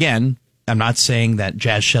 Once again, I'm not saying that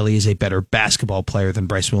Jazz Shelley is a better basketball player than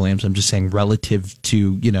Bryce Williams. I'm just saying relative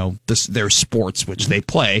to, their sports, which they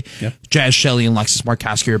play, Jazz Shelley and Alexis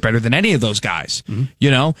Markowski are better than any of those guys,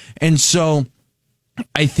 And so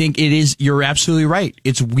I think you're absolutely right.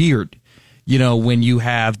 It's weird, when you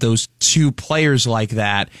have those 2 players like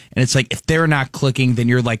that, and it's like, if they're not clicking, then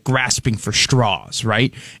you're like grasping for straws,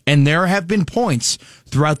 right? And there have been points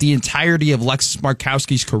throughout the entirety of Alexis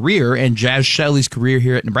Markowski's career and Jazz Shelley's career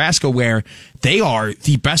here at Nebraska where they are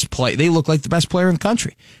the best play. They look like the best player in the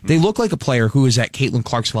country. They look like a player who is at Caitlin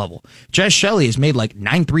Clark's level. Jazz Shelley has made like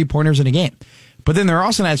 9 3-pointers in a game. But then there are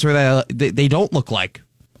also nights where they don't look like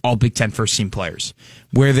all Big Ten first team players,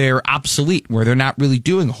 where they're obsolete, where they're not really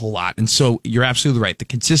doing a whole lot. And so you're absolutely right. The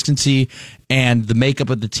consistency and the makeup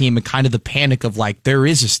of the team and kind of the panic of like, there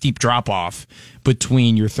is a steep drop off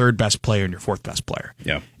between your 3rd best player and your 4th best player.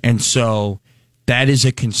 Yeah. And so that is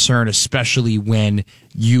a concern, especially when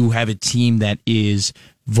you have a team that is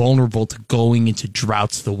vulnerable to going into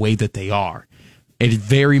droughts the way that they are. It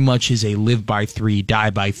very much is a live by 3, die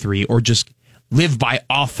by 3, or just live by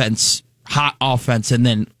offense, hot offense, and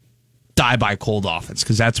then die by cold offense,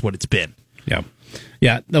 because that's what it's been. Yeah.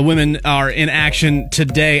 Yeah, the women are in action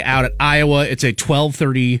today out at Iowa. It's a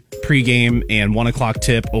 12:30 pregame and 1 o'clock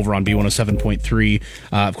tip over on B107.3.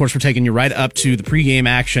 Of course, we're taking you right up to the pregame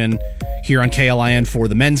action here on KLIN for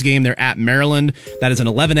the men's game. They're at Maryland. That is an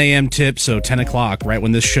 11 a.m. tip, so 10 o'clock, right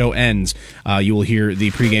when this show ends, you will hear the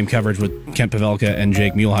pregame coverage with Kent Pavelka and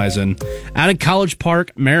Jake Muehlheisen out in College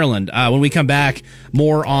Park, Maryland. When we come back,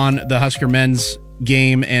 more on the Husker men's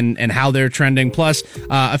game and how they're trending, plus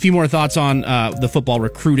a few more thoughts on the football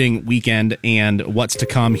recruiting weekend and what's to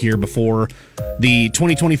come here before the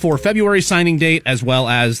 2024 February signing date, as well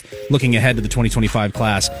as looking ahead to the 2025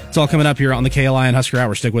 class. It's all coming up here on the KLIN Husker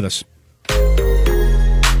Hour. Stick with us.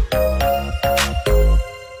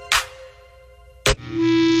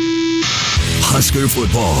 Husker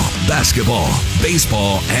football, basketball,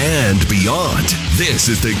 baseball, and beyond. This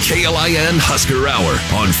is the KLIN Husker Hour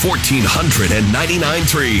on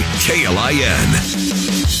 1499.3 KLIN.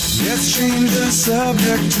 Let's change the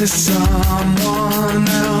subject to someone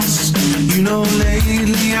else. You know, lately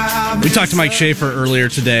We talked to Mike Schaefer earlier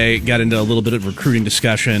today, got into a little bit of recruiting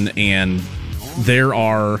discussion, and there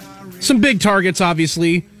are some big targets,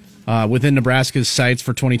 obviously, within Nebraska's sights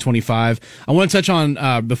for 2025. I want to touch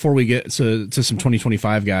on, before we get to some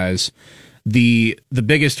 2025 guys, the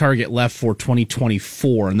biggest target left for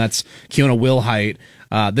 2024, and that's Keona Wilhite.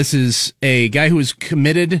 This is a guy who is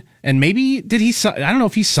committed, and maybe I don't know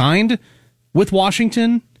if he signed with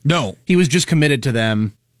Washington. No. He was just committed to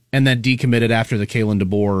them and then decommitted after the Kalen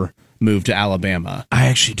DeBoer move to Alabama. I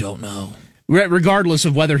actually don't know. Regardless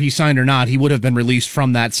of whether he signed or not, he would have been released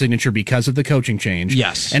from that signature because of the coaching change.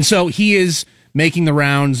 Yes. And so he is making the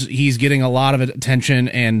rounds. He's getting a lot of attention,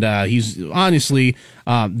 and he's honestly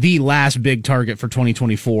the last big target for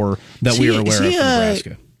 2024 that we are aware of for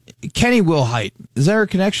Nebraska. Kenny Wilhite. Is there a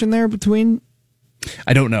connection there between?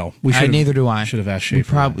 I don't know. Neither do I. Should have asked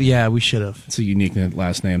Schaefer. We should have. It's a unique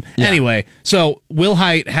last name. Yeah. Anyway, so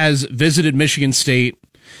Wilhite has visited Michigan State.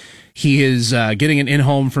 He is getting an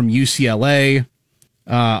in-home from UCLA.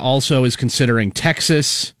 Also is considering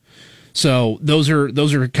Texas. So those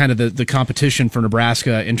are kind of the competition for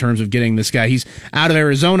Nebraska in terms of getting this guy. He's out of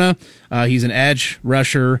Arizona. He's an edge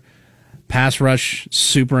rusher. Pass rush,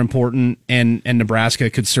 super important, and Nebraska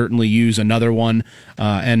could certainly use another one.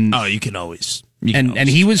 You can always. And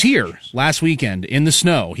he was here last weekend in the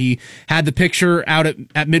snow. He had the picture out at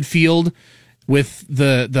midfield with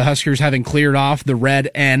the Huskers having cleared off the red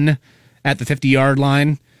N at the 50-yard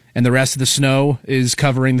line, and the rest of the snow is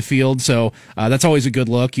covering the field. So that's always a good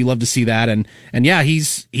look. You love to see that. And yeah,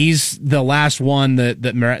 he's the last one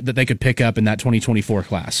that they could pick up in that 2024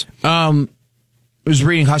 class. I was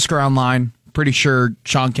reading Husker Online. Pretty sure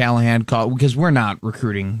Sean Callahan called, because we're not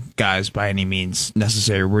recruiting guys by any means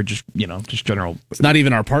necessary. We're just general. It's not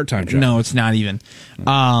even our part-time job. No, it's not even.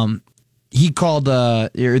 He called,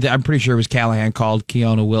 I'm pretty sure it was Callahan called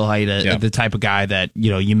Keona Wilhite the type of guy that,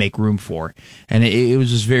 you make room for. And it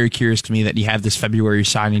was just very curious to me that you have this February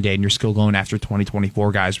signing day and you're still going after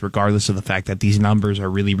 2024 guys, regardless of the fact that these numbers are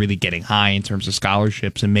really, really getting high in terms of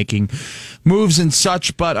scholarships and making moves and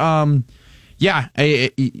such. But, kind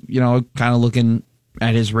of looking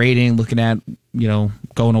at his rating, looking at,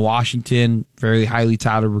 going to Washington, very highly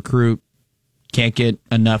touted recruit. Can't get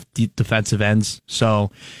enough defensive ends. So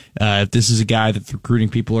if this is a guy that the recruiting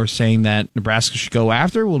people are saying that Nebraska should go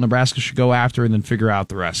after, well, Nebraska should go after and then figure out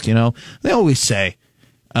the rest. They always say,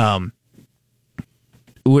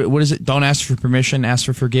 what is it? Don't ask for permission, ask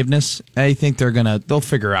for forgiveness. I think they'll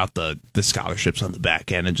figure out the scholarships on the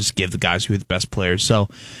back end and just give the guys who are the best players. So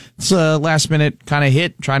it's a last minute kind of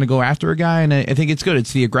hit, trying to go after a guy, and I think it's good.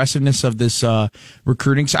 It's the aggressiveness of this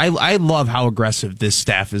recruiting. So I love how aggressive this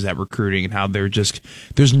staff is at recruiting and how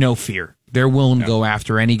there's no fear. They're willing to go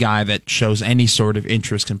after any guy that shows any sort of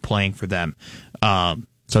interest in playing for them.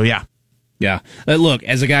 So yeah. Yeah. Look,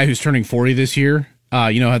 as a guy who's turning 40 this year,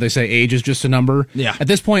 you know how they say age is just a number? Yeah. At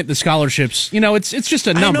this point, the scholarships, it's just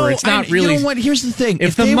a number. It's not really. You know what? Here's the thing.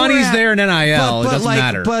 If the money's there in NIL, it doesn't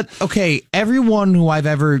matter. But, okay, everyone who I've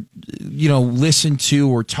ever, listened to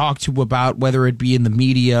or talked to about, whether it be in the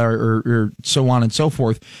media or so on and so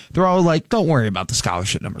forth, they're all like, don't worry about the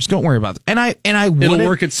scholarship numbers. Don't worry about it. And I wouldn't. It'll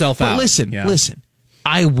work itself out. Listen.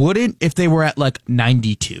 I wouldn't if they were at like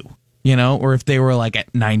 92. Or if they were like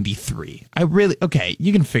at 93.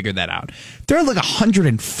 You can figure that out. They're at like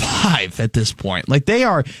 105 at this point. Like they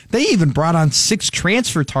even brought on 6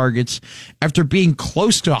 transfer targets after being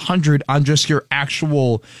close to 100 on just your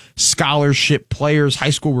actual scholarship players, high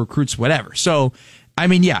school recruits, whatever. So,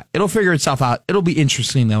 it'll figure itself out. It'll be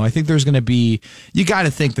interesting though. I think you got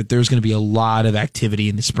to think that there's going to be a lot of activity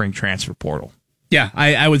in the spring transfer portal. Yeah,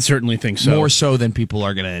 I would certainly think so. More so than people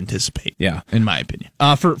are going to anticipate. Yeah, in my opinion.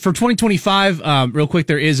 For 2025, real quick,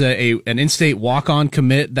 there is an in-state walk-on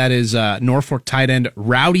commit that is Norfolk tight end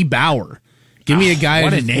Rowdy Bauer. Give me a guy.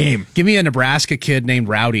 What a name! Give me a Nebraska kid named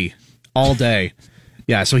Rowdy all day.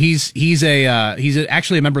 Yeah, so he's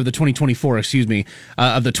actually a member of the 2024,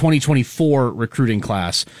 of the 2024 recruiting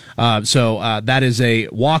class. So that is a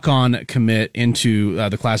walk-on commit into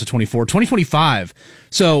the class of 2025.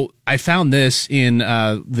 So I found this in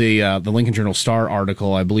the Lincoln Journal-Star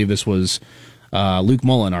article. I believe this was Luke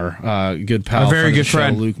Mullen, our good pal, our very good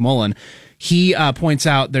friend, Luke Mullen. He points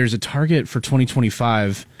out there's a target for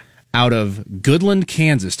 2025 out of Goodland,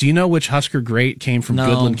 Kansas. Do you know which Husker great came from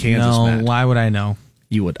Goodland, Kansas? No, Matt? Why would I know?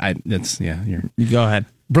 You would. You go ahead.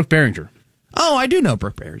 Brooke Behringer. Oh, I do know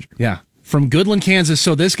Brooke Behringer. Yeah. From Goodland, Kansas.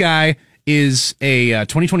 So this guy is a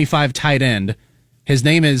 2025 tight end. His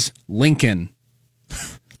name is Lincoln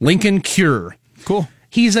Cure. Cool.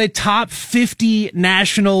 He's a top 50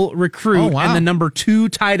 national recruit and the number 2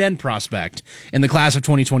 tight end prospect in the class of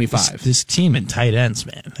 2025. This team in tight ends,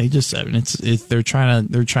 man. They just they're trying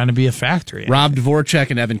to be a factory. Rob Dvorak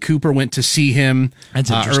and Evan Cooper went to see him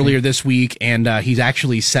earlier this week, and he's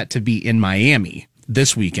actually set to be in Miami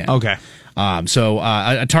this weekend. Okay. So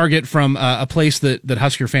a target from a place that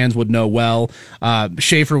Husker fans would know well.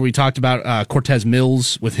 Schaefer, we talked about Cortez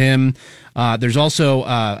Mills with him. There's also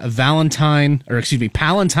Palatine,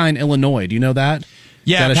 Illinois. Do you know that?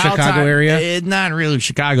 Yeah, is that a Chicago area? Not really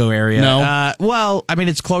Chicago area. No. Well, I mean,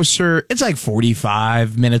 it's closer. It's like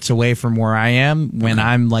 45 minutes away from where I am when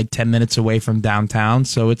I'm like 10 minutes away from downtown.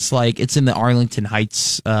 So it's like, it's in the Arlington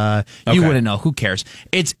Heights. You wouldn't know. Who cares?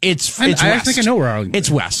 It's west. I think I know where Arlington It's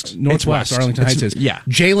west. Northwest Arlington Heights is. Yeah.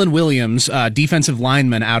 Jalen Williams, defensive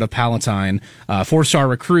lineman out of Palatine, 4-star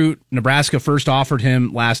recruit. Nebraska first offered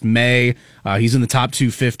him last May. He's in the top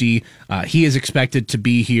 250. He is expected to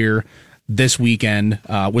be here this weekend.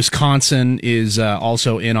 Wisconsin is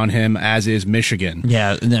also in on him, as is Michigan.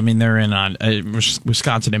 Yeah, I mean, they're in on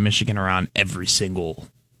Wisconsin and Michigan are on every single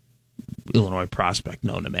Illinois prospect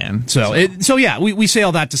known to man. So we say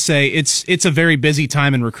all that to say it's a very busy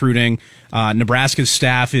time in recruiting. Nebraska's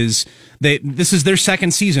staff this is their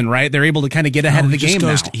second season, right? They're able to kind of get ahead of the game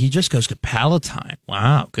now. He just goes to Palatine.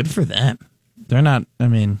 Wow, good for them. They're not. I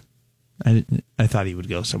mean, I thought he would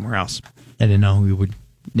go somewhere else. I didn't know he would.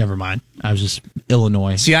 Never mind. I was just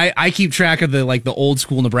Illinois. See, I keep track of the old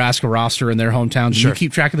school Nebraska roster in their hometowns. Sure. You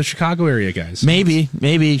keep track of the Chicago area guys. Maybe.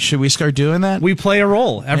 Should we start doing that? We play a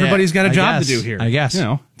role. Everybody's got a job to do here. I guess.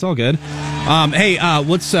 It's all good. Hey,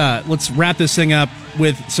 let's wrap this thing up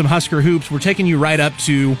with some Husker hoops. We're taking you right up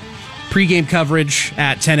to pregame coverage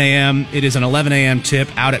at 10 a.m. It is an 11 a.m. tip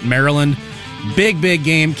out at Maryland. Big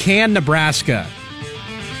game. Can Nebraska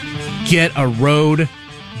get a road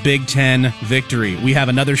Big Ten victory? We have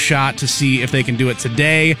another shot to see if they can do it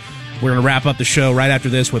today. We're going to wrap up the show right after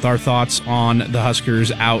this with our thoughts on the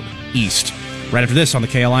Huskers out east. Right after this on the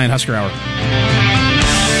KLIN Husker Hour.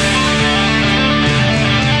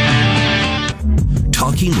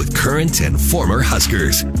 Talking with current and former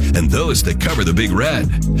Huskers and those that cover the Big Red.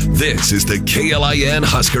 This is the KLIN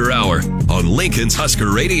Husker Hour on Lincoln's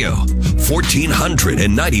Husker Radio,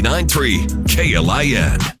 1499.3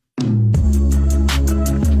 KLIN.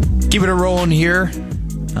 Keeping it rolling here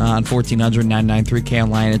on 1400-993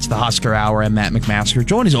 KLIN. It's the Husker Hour. I'm Matt McMaster,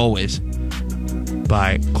 joined as always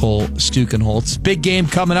by Cole Stukenholtz. Big game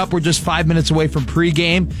coming up. We're just 5 minutes away from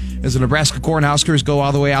pregame as the Nebraska Cornhuskers go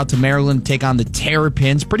all the way out to Maryland, take on the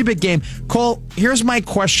Terrapins. Pretty big game. Cole, here's my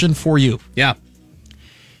question for you. Yeah.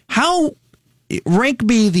 Rank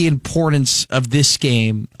me the importance of this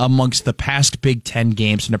game amongst the past Big Ten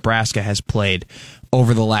games Nebraska has played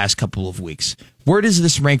over the last couple of weeks. Where does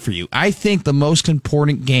this rank for you? I think the most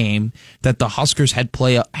important game that the Huskers had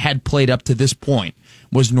played up to this point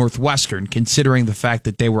was Northwestern, considering the fact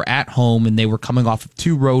that they were at home and they were coming off of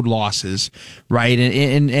 2 road losses, right?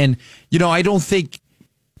 And I don't think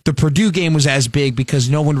the Purdue game was as big because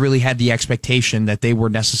no one really had the expectation that they were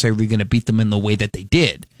necessarily going to beat them in the way that they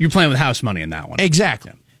did. You're playing with house money in that one.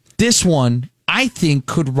 Exactly. Yeah. This one, I think,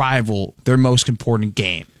 could rival their most important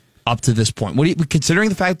game up to this point. Considering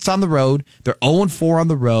the fact it's on the road, they're 0-4 on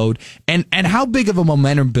the road, and how big of a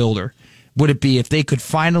momentum builder would it be if they could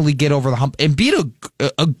finally get over the hump and beat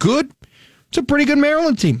it's a pretty good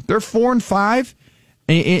Maryland team. They're 4-5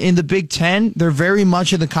 in the Big Ten. They're very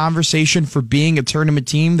much in the conversation for being a tournament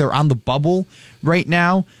team. They're on the bubble right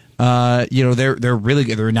now. They're really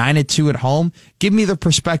good. They're 9-2 at home. Give me the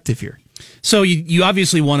perspective here. So you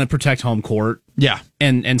obviously want to protect home court. Yeah.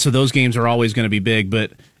 And so those games are always going to be big,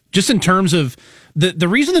 but just in terms of the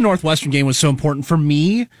reason the Northwestern game was so important for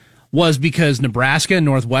me was because Nebraska and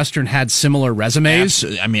Northwestern had similar resumes.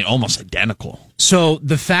 I mean, almost identical. So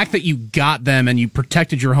the fact that you got them and you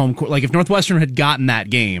protected your home court, like if Northwestern had gotten that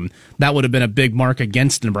game, that would have been a big mark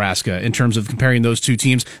against Nebraska in terms of comparing those two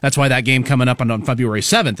teams. That's why that game coming up on February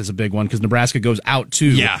 7th is a big one, because Nebraska goes out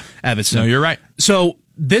to Evanston. No, you're right. So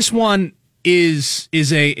this one is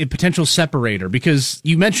a potential separator, because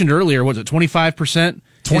you mentioned earlier, was it 25%?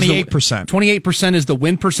 28%. 28% is the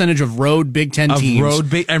win percentage of road Big Ten teams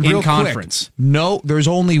and in real conference. Quick, no, there's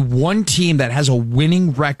only one team that has a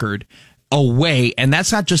winning record away, and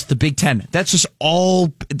that's not just the Big Ten. That's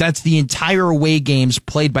the entire away games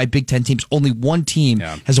played by Big Ten teams. Only one team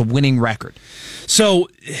has a winning record. So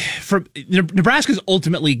Nebraska's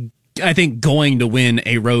ultimately, I think, going to win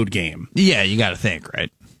a road game. Yeah, you got to think,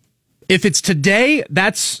 right? If it's today,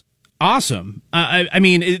 that's awesome. I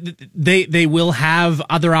mean, they will have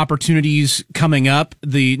other opportunities coming up.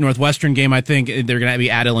 The Northwestern game, I think they're going to be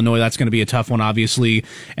at Illinois. That's going to be a tough one, obviously.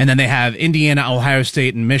 And then they have Indiana, Ohio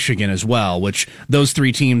State, and Michigan as well, which those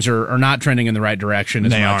three teams are not trending in the right direction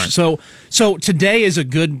as much. Aren't. So today is a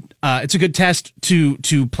good test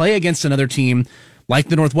to play against another team like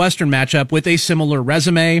the Northwestern matchup with a similar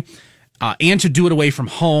resume, and to do it away from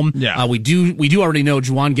home. Yeah. We do already know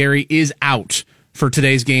Juwan Gary is out for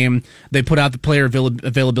today's game. They put out the player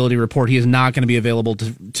availability report. He is not going to be available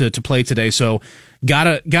to play today. So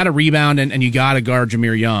gotta rebound and you gotta guard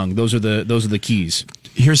Jameer Young. Those are the keys.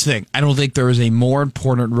 Here's the thing. I don't think there is a more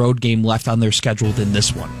important road game left on their schedule than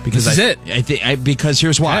this one. Because this is it. Because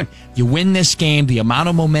here's why. Okay. You win this game, the amount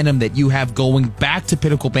of momentum that you have going back to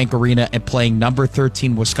Pinnacle Bank Arena and playing number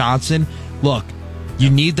 13 Wisconsin. Look, you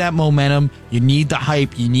need that momentum. You need the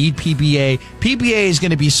hype. You need PBA. PBA is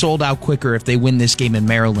going to be sold out quicker if they win this game in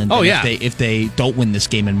Maryland than if they don't win this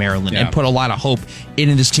game in Maryland, and put a lot of hope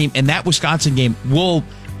into this team. And that Wisconsin game will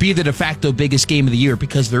be the de facto biggest game of the year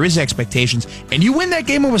because there is expectations. And you win that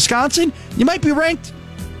game in Wisconsin, you might be ranked.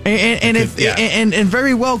 And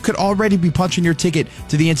very well could already be punching your ticket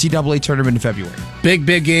to the NCAA tournament in February. Big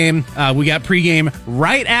game. We got pregame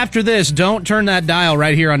right after this. Don't turn that dial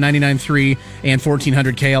right here on 99.3 and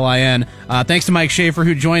 1400 KLIN. Thanks to Mike Schaefer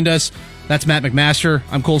who joined us. That's Matt McMaster.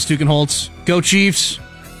 I'm Cole Stukenholtz. Go Chiefs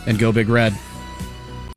and go Big Red.